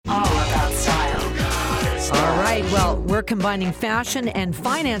right, well, we're combining fashion and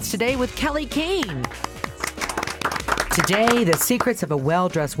finance today with Kelly Kane. Today, the secrets of a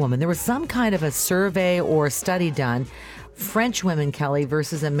well-dressed woman. There was some kind of a survey or study done. French women, Kelly,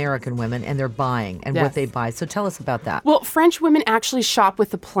 versus American women and their buying and what they buy. So tell us about that. Well, French women actually shop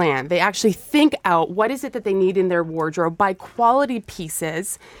with a plan. They actually think out what is it that they need in their wardrobe, buy quality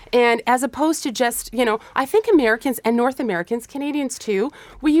pieces. And as opposed to just, I think Americans and North Americans, Canadians too,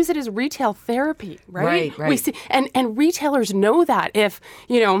 we use it as retail therapy, right? Right. We see, and retailers know that if,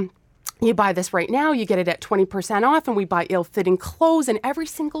 you buy this right now, you get it at 20% off, and we buy ill-fitting clothes, and every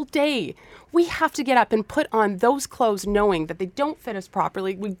single day we have to get up and put on those clothes knowing that they don't fit us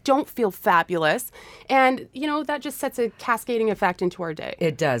properly, we don't feel fabulous, and, that just sets a cascading effect into our day.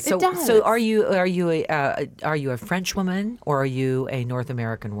 It does. So are you a French woman or are you a North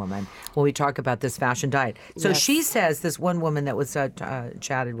American woman when we talk about this fashion diet? So she says, this one woman that was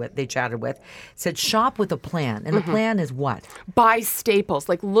chatted with, said shop with a plan, and the plan is what? Buy staples.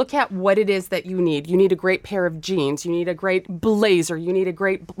 Like, look at what it is that you need. You need a great pair of jeans. You need a great blazer. You need a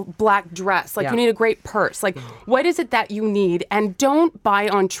great black dress. You need a great purse. Like, what is it that you need? And don't buy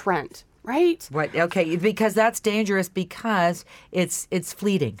on trend, right? Right. Okay. Because that's dangerous because it's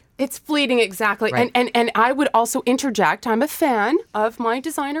fleeting. It's fleeting, exactly. Right. And I would also interject, I'm a fan of my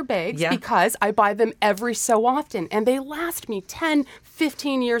designer bags because I buy them every so often. And they last me 10,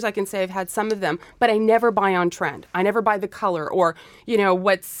 15 years, I can say I've had some of them. But I never buy on trend. I never buy the color or,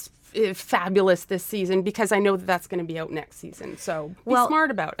 what's fabulous this season because I know that that's going to be out next season. So be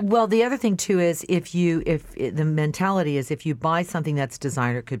smart about it. Well, the other thing too is if the mentality is if you buy something that's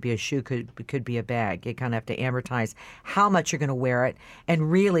designer, it could be a shoe, could be a bag. You kind of have to amortize how much you're going to wear it,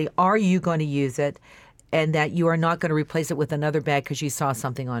 and really, are you going to use it? And that you are not going to replace it with another bag because you saw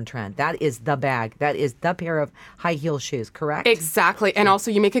something on trend. That is the bag. That is the pair of high heel shoes, correct? Exactly. And also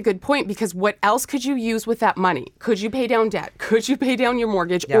you make a good point because what else could you use with that money? Could you pay down debt? Could you pay down your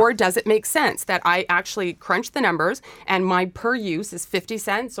mortgage? Yeah. Or does it make sense that I actually crunch the numbers and my per use is 50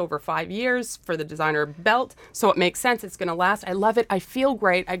 cents over 5 years for the designer belt? So it makes sense. It's going to last. I love it. I feel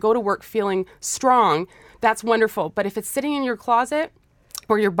great. I go to work feeling strong. That's wonderful. But if it's sitting in your closet,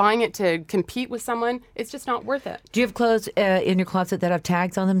 or you're buying it to compete with someone, it's just not worth it. Do you have clothes in your closet that have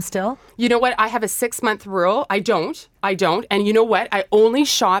tags on them still? You know what? I have a 6-month rule. I don't. And you know what? I only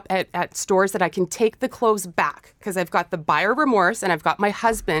shop at stores that I can take the clothes back because I've got the buyer remorse and I've got my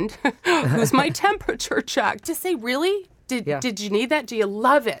husband who's my temperature check to say, really? Did you need that? Do you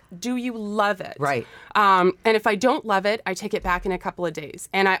love it? Do you love it? Right. And if I don't love it, I take it back in a couple of days.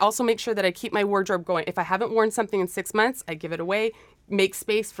 And I also make sure that I keep my wardrobe going. If I haven't worn something in 6 months, I give it away. Make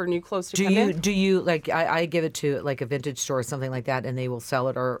space for new clothes to come in. Do you like? I give it to like a vintage store or something like that, and they will sell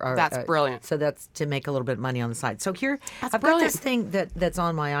it. Or that's brilliant. So that's to make a little bit of money on the side. So here, I've got this thing that's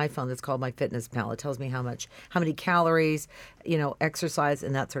on my iPhone that's called my Fitness Pal. It tells me how many calories, exercise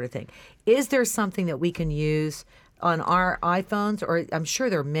and that sort of thing. Is there something that we can use on our iPhones, or I'm sure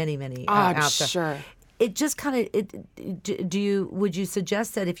there are many apps. Sure. It just kind of, would you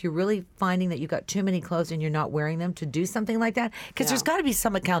suggest that if you're really finding that you've got too many clothes and you're not wearing them, to do something like that? Because there's got to be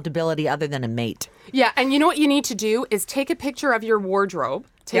some accountability other than a mate. Yeah, and you know what you need to do is take a picture of your wardrobe.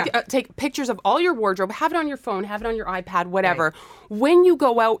 Take pictures of all your wardrobe, have it on your phone, have it on your iPad, whatever. Right. When you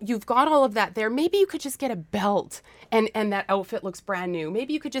go out, you've got all of that there. Maybe you could just get a belt and that outfit looks brand new.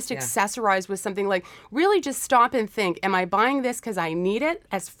 Maybe you could just accessorize with something like, really just stop and think, am I buying this because I need it,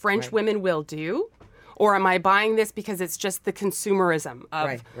 as French women will do? Or am I buying this because it's just the consumerism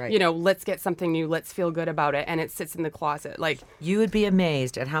of, let's get something new, let's feel good about it, and it sits in the closet. Like, you would be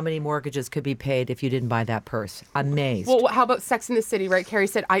amazed at how many mortgages could be paid if you didn't buy that purse. Amazed. Well, how about Sex and the City, right? Carrie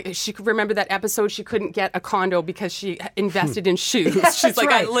said she could remember that episode. She couldn't get a condo because she invested in shoes. She's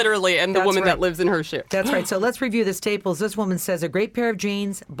like, I literally am the woman that lives in her shoe. That's right. So let's review the staples. This woman says a great pair of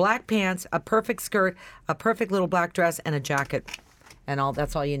jeans, black pants, a perfect skirt, a perfect little black dress, and a jacket. And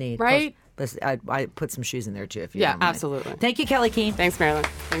that's all you need. Right? I put some shoes in there too, if you don't mind. Absolutely. Thank you, Kelly Keen. Thanks, Marilyn.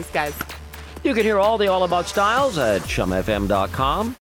 Thanks, guys. You can hear all the All About Styles at chumfm.com.